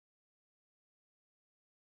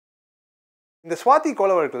இந்த ஸ்வாதி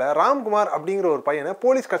கொலை வழக்கில் ராம்குமார் அப்படிங்கிற ஒரு பையனை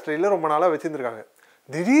போலீஸ் கஸ்டடியில் ரொம்ப நாளாக வச்சுருந்துருக்காங்க.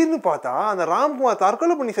 திடீர்னு பார்த்தா அந்த ராம்குமார்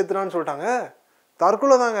தற்கொலை பண்ணி செத்துறான்னு சொல்லிட்டாங்க.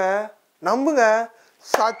 தற்கொலை தாங்க, நம்புங்க,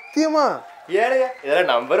 சத்தியமா. ஏனுங்க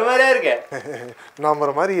இதெல்லாம் நம்புற மாதிரியா இருக்க?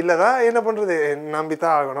 நம்புற மாதிரி இல்லைதான், என்ன பண்ணுறது,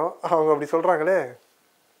 நம்பித்தான் ஆகணும். அவங்க அப்படி சொல்கிறாங்களே.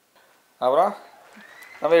 அப்புறம்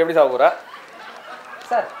நம்ம எப்படி சாப்பிட்றா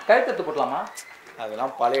சார்? கழுத்து போட்டலாமா?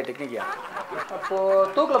 அதெல்லாம் பழைய டெக்னிக்கா. அப்போது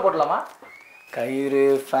தூக்கில் போட்டலாமா? கயிறு,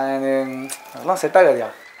 ஃபேனு அதெல்லாம் செட் ஆகாதியா?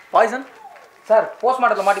 Poison sir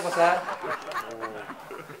போஸ்ட்மார்ட்டத்தில் மாட்டிப்போம் sir.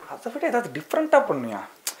 அதை விட ஏதாவது டிஃப்ரெண்ட்டாக பண்ணுயா.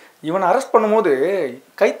 இவனை அரெஸ்ட் பண்ணும்போது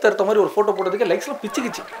கை தருத்த மாதிரி ஒரு ஃபோட்டோ போட்டதுக்கு லைக்ஸ்லாம்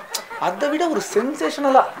பிச்சுக்கிச்சு. அதை விட ஒரு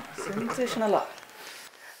சென்சேஷனலா.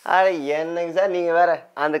 அட என்னங்க சார் நீங்கள் வேற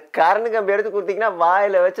அந்த கரண்ட் கம்பி எடுத்து கொடுத்தீங்கன்னா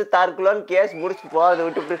வாயில் வச்சு தற்கொலைன்னு கேஸ் முடிச்சு போகிறத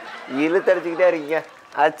விட்டு இழுத்தடிச்சுக்கிட்டே இருக்கீங்க.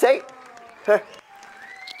 அச்சை.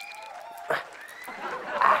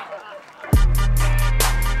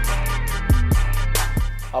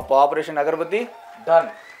 அப்போ operation agarbatti ton.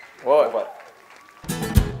 Over.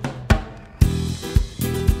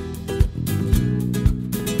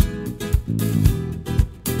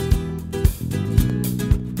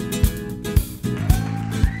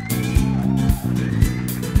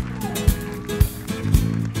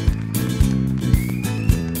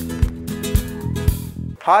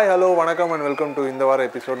 Hi, hello, வணக்கம் அண்ட் வெல்கம் டு இந்த வார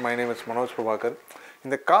episode. My name is Manoj Prabhakar.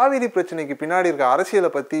 இந்த காவிரி பிரச்சனைக்கு பின்னாடி இருக்க அரசியலை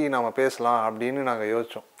பற்றி நாம் பேசலாம் அப்படின்னு நாங்கள்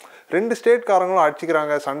யோசித்தோம். 2 ஸ்டேட்காரங்களும்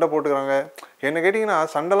அடிச்சுக்கிறாங்க, சண்டை போட்டுக்கிறாங்க. என்ன கேட்டிங்கன்னா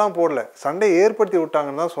சண்டைலாம் போடல, சண்டையை ஏற்படுத்தி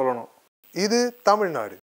விட்டாங்கன்னு தான் சொல்லணும். இது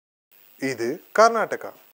தமிழ்நாடு, இது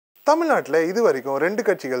கர்நாடகா. தமிழ்நாட்டில் இது வரைக்கும் 2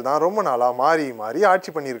 கட்சிகள் தான் ரொம்ப நாளாக மாறி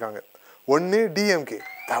ஆட்சி பண்ணியிருக்காங்க. ஒன்று டிஎம்கே,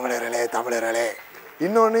 தமிழர்களே,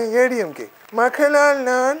 இன்னொன்று ஏடிஎம்கே, மக்களால்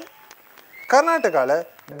நான். கர்நாடகாவில்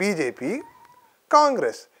பிஜேபி,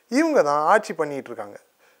 காங்கிரஸ், இவங்க தான் ஆட்சி பண்ணிகிட்டு இருக்காங்க.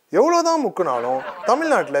 எவ்வளோதான் முக்குனாலும்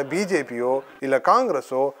தமிழ்நாட்டில் பிஜேபியோ இல்லை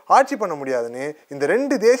காங்கிரஸோ ஆட்சி பண்ண முடியாதுன்னு இந்த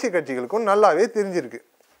 2 தேசிய கட்சிகளுக்கும் நல்லாவே தெரிஞ்சிருக்கு.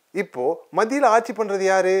 இப்போது மத்தியில் ஆட்சி பண்ணுறது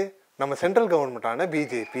யார்? நம்ம சென்ட்ரல் கவர்மெண்ட்டான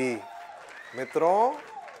பிஜேபி. மித்திரம்,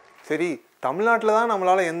 சரி, தமிழ்நாட்டில் தான்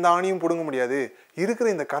நம்மளால் எந்த ஆணியும் பிடுங்க முடியாது, இருக்கிற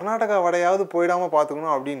இந்த கர்நாடகா வடையாவது போயிடாமல்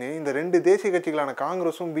பார்த்துக்கணும் அப்படின்னு இந்த 2 தேசிய கட்சிகளான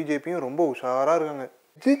காங்கிரஸும் பிஜேபியும் ரொம்ப உஷாராக இருக்காங்க.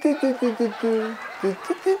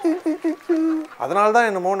 அதனால்தான்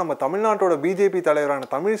என்னமோ நம்ம தமிழ்நாட்டோட பிஜேபி தலைவரான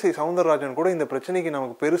தமிழிசை சவுந்தரராஜன் கூட இந்த பிரச்சனைக்கு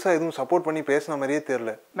நமக்கு பெருசாக எதுவும் சப்போர்ட் பண்ணி பேசின மாதிரியே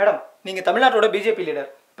தெரியல. மேடம், நீங்கள் தமிழ்நாட்டோட பிஜேபி லீடர்.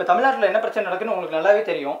 இப்போ தமிழ்நாட்டில் என்ன பிரச்சனை நடக்குன்னு உங்களுக்கு நல்லாவே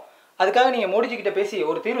தெரியும். அதுக்காக நீங்கள் மோடிஜி கிட்ட பேசி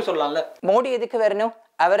ஒரு தீர்வு சொல்லலாம்ல. மோடி எதுக்கு வரணும்?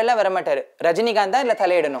 அவரெல்லாம் வரமாட்டாரு. ரஜினிகாந்த் தான் இல்லை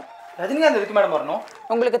தலையிடணும். ரஜினிகாந்த் எதுக்கு மேடம் வரணும்?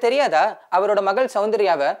 உங்களுக்கு தெரியாதா? அவரோட மகள்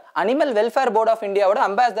சௌந்தர்யாவை அனிமல் வெல்ஃபேர் போர்ட் ஆஃப் இந்தியாவோட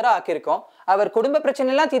அம்பாசிடரா ஆக்கியிருக்கோம். அவர் குடும்ப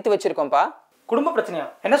பிரச்சனை எல்லாம் தீர்த்து வச்சிருக்கோம்பா. குடும்ப பிரச்சனையா?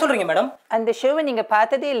 என்ன சொல்றீங்க மேடம்? அந்த ஷோவை நீங்க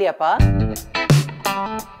பார்த்ததே இல்லையாப்பா?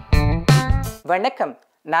 வணக்கம்,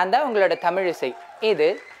 நான் தான் உங்களோட தமிழிசை. இது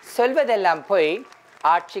சொல்வதெல்லாம் போய்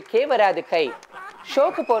ஆட்சிக்கே வராது கை.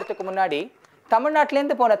 ஷோக்கு போறதுக்கு முன்னாடி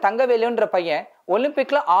தமிழ்நாட்டிலேருந்து போன தங்கவேலுன்ற பையன்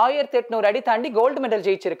ஒலிம்பிக்ல 1800 அடி தாண்டி கோல்டு மெடல்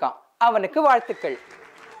ஜெயிச்சிருக்கான். அவனுக்கு வாழ்த்துக்கள்.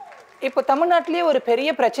 இப்போ தமிழ்நாட்டிலேயே ஒரு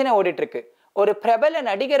பெரிய பிரச்சனை ஓடிட்டு இருக்கு. ஒரு பிரபல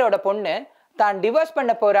நடிகரோட பொண்ணு தான் டிவோர்ஸ்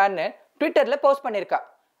பண்ண போறான்னு ட்விட்டர்ல போஸ்ட் பண்ணிருக்கா.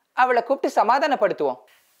 அவளை கூப்பிட்டு சமாதானப்படுத்துவோம்.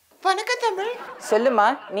 வணக்கம் தமிழ். சொல்லுமா,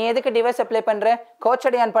 நீ எதுக்கு டிவோர்ஸ் அப்ளை பண்ற?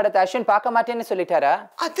 கோச்சடையான் படத்தை அஸ்வின் பார்க்க மாட்டேன்னு சொல்லிட்டாரா?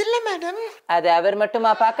 அது இல்ல மேடம். அது அவர்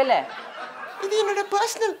மட்டுமா பார்க்கல? இது என்னோட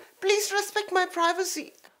personal. Please respect my privacy.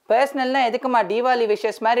 பர்சனல்னா எதுக்குமா தீபாவளி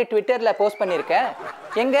விஷஸ் மாதிரி ட்விட்டர்ல போஸ்ட் பண்ணிருக்க?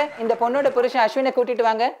 எங்க இந்த பொண்ணோட புருஷன் அஸ்வினை கூட்டிட்டு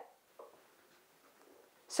வாங்க.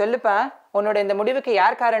 சொல்லுப்பா, உன்னோட இந்த முடிவுக்கு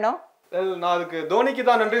யார் காரணம்? நான் அதுக்கு தோனிக்கு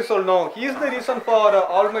தான் நன்றி சொல்லணும். He is the reason for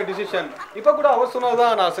all my decision. இப்போ கூட அவர்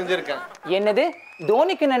சொன்னதான் நான் செஞ்சிருக்கேன். என்னது,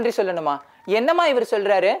 தோனிக்கு நன்றி சொல்லணுமா? என்னமா இவர்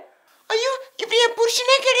சொல்றாரு? ஐயோ, இவர் என்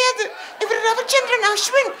புருஷனே கிடையாது. இவர் ரவிச்சந்திரன்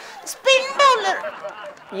அஸ்வின், ஸ்பின் பவுலர்.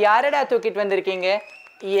 யாரடா தூக்கிட்டு வந்திருக்கீங்க?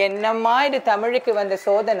 என்னம்மா இது தமிழுக்கு வந்த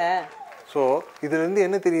சோதனை. ஸோ இதுலேருந்து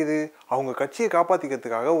என்ன தெரியுது? அவங்க கட்சியை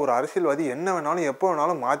காப்பாற்றிக்கிறதுக்காக ஒரு அரசியல்வாதி என்ன வேணாலும் எப்போ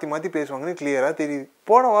வேணாலும் மாற்றி பேசுவாங்கன்னு கிளியராக தெரியுது.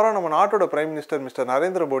 போன வாரம் நம்ம நாட்டோட பிரைம் மினிஸ்டர் மிஸ்டர்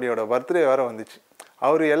நரேந்திர மோடியோட பர்த்டே வேறு வந்துச்சு.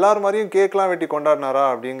 அவர் எல்லார் மாதிரியும் கேக்லாம் வெட்டி கொண்டாடினாரா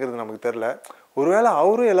அப்படிங்கிறது நமக்கு தெரில. ஒருவேளை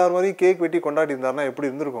அவரும் எல்லார் மாதிரியும் கேக் வெட்டி கொண்டாடி இருந்தாருன்னா எப்படி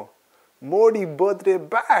இருந்திருக்கும்? மோடி பர்த்டே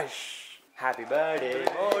பேஷ். Happy birthday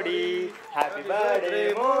Modi, happy birthday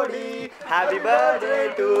Modi, happy birthday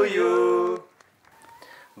to you.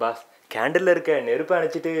 Pass, candle இருக்க நெருப்பை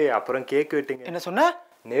அணைச்சிட்டு அப்புறம் கேக் வெட்டுங்க. என்ன சொன்ன?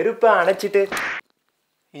 நெருப்பை அணைச்சிட்டு.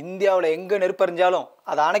 இந்தியாவில் எங்க நெருப்பு எரிஞ்சாலும்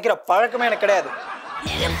அதை அணைக்கிற பழக்கமே எனக்கு கிடையாது.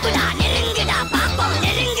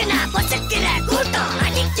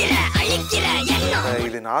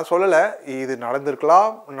 இது நான் சொல்லலை, இது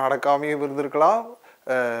நடந்திருக்கலாம், நடக்காமையும் இருந்திருக்கலாம்.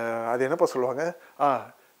 அது என்னப்பா சொல்லுவாங்க,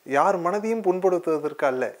 யார் மனதையும் புண்படுத்துவதற்கு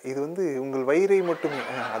அல்ல, இது உங்கள் வயிறை மட்டுமே.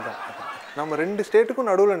 அதான் நம்ம 2 ஸ்டேட்டுக்கும்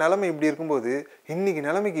நடுவில் நிலைமை இப்படி இருக்கும்போது இன்னைக்கு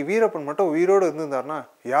நிலைமைக்கு வீரப்பன் மட்டும் உயிரோடு இருந்திருந்தாருன்னா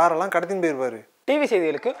யாரெல்லாம் கடத்தின்னு போயிடுவாரு. டிவி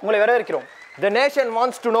செய்திகளுக்கு உங்களை வரவேற்கிறோம். The nation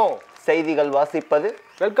wants to know. செய்திகள் வாசிப்பது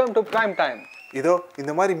வெல்கம் டு பிரைம் டைம். இதோ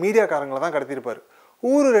இந்த மாதிரி மீடியாக்காரங்களை தான் கடத்திருப்பாரு.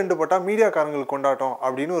 ஊரு 2 பட்டா மீடியாக்காரங்களுக்கு கொண்டாட்டம்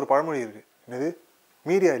அப்படின்னு ஒரு பழமொழி இருக்கு. என்னது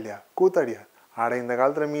மீடியா இல்லையா, கூத்தாடியா? ஆட இந்த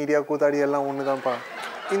காலத்தில் மீடியா கூத்தாடி எல்லாம் ஒன்று தான்ப்பா.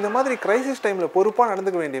 இந்த மாதிரி கிரைசிஸ் டைமில் பொறுப்பாக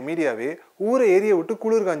நடந்துக்க வேண்டிய மீடியாவே ஊரை ஏரியை விட்டு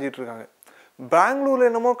குளிர் காஞ்சிட்டு இருக்காங்க. பெங்களூரில்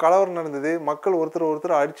என்னமோ கலவரம் நடந்தது, மக்கள்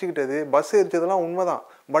ஒருத்தர் அடிச்சுக்கிட்டது, பஸ் எரிச்சதெல்லாம் உண்மைதான்.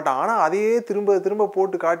 பட் ஆனால் அதையே திரும்ப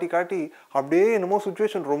போட்டு காட்டி அப்படியே என்னமோ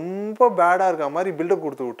சுச்சுவேஷன் ரொம்ப பேடாக இருக்க மாதிரி பில்டப்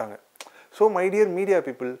கொடுத்து விட்டாங்க. So my dear media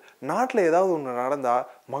people, நாட்டில் ஏதாவது ஒன்று நடந்தால்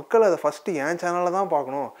மக்கள் அதை ஃபஸ்ட்டு என் சேனலில் தான்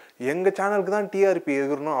பார்க்கணும், எங்கள் சேனலுக்கு தான் டிஆர்பி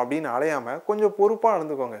எதிரணும் அப்படின்னு அலையாமல் கொஞ்சம் பொறுப்பாக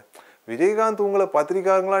நடந்துக்கோங்க. விஜயகாந்த் உங்களை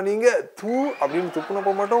பத்திரிக்காரங்களா நீங்கள் அப்படின்னு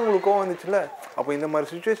துப்புனப்போ மட்டும் உங்களுக்கு கோவம் வந்துச்சுல்ல, அப்போ இந்த மாதிரி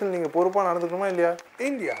சுச்சுவேஷன் நீங்கள் பொறுப்பாக நடந்துக்கணுமா இல்லையா?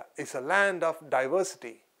 India is a land of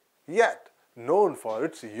diversity yet known for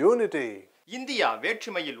its unity. India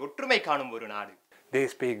வேற்றுமையில் ஒற்றுமை காணும் ஒரு நாடு. They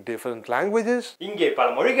speak different languages. இங்கே பல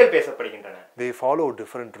மொழிகள் பேசப்படுகின்றன. They follow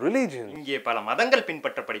different religions. இங்கே பல மதங்கள்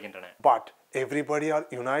பின்பற்றப்படுகின்றன. But everybody are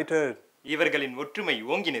united. இவர்களின் ஒற்றுமை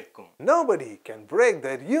ஓங்கி நிற்கும். Nobody can break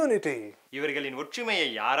their unity. இவர்களின் ஒற்றுமையை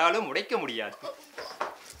யாராலும் உடைக்க முடியாது.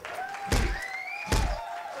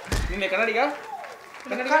 நீங்க கன்னடிகா?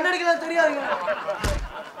 கன்னடிக்கலாம் தெரியாதுங்க.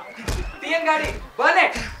 தியங்காடி ಬನ್ನಿ.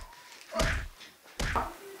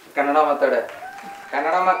 ಕನ್ನಡ ಮಾತಾಡೆ.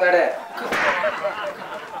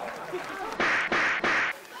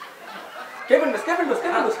 Cabin bus.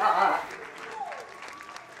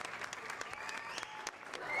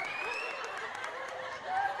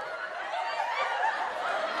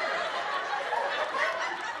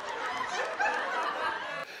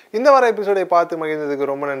 இந்த வார எபிசோடை பார்த்து மகிழ்ந்ததுக்கு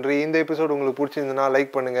ரொம்ப நன்றி. இந்த எபிசோடு உங்களுக்கு பிடிச்சிருந்துன்னா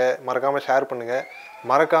லைக் பண்ணுங்கள், மறக்காமல் ஷேர் பண்ணுங்கள்,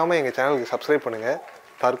 மறக்காமல் எங்கள் சேனலுக்கு சப்ஸ்கிரைப் பண்ணுங்கள்.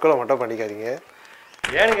 தற்கொலை மட்டும் பண்ணிக்காதீங்க.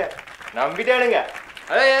 ஏனுங்க நம்பிட்டேனுங்க.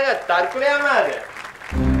 அதான் ஏங்க தற்கொலையாம அது